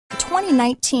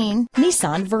2019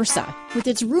 Nissan Versa. With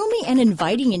its roomy and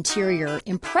inviting interior,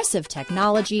 impressive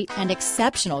technology, and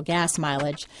exceptional gas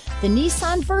mileage, the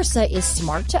Nissan Versa is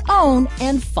smart to own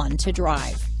and fun to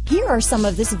drive. Here are some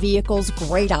of this vehicle's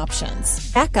great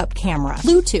options: backup camera,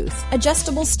 Bluetooth,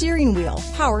 adjustable steering wheel,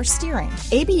 power steering,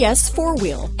 ABS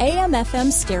 4-wheel,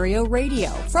 AM/FM stereo radio,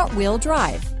 front wheel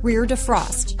drive, rear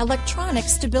defrost, electronic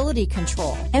stability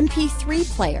control, MP3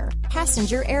 player,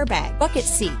 passenger airbag, bucket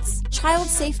seats, child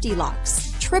safety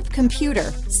locks, trip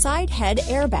computer, side head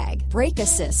airbag, brake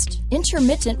assist,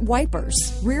 intermittent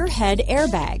wipers, rear head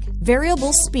airbag,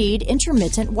 variable speed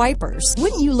intermittent wipers.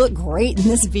 Wouldn't you look great in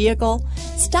this vehicle?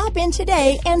 Stop in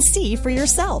today and see for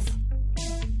yourself.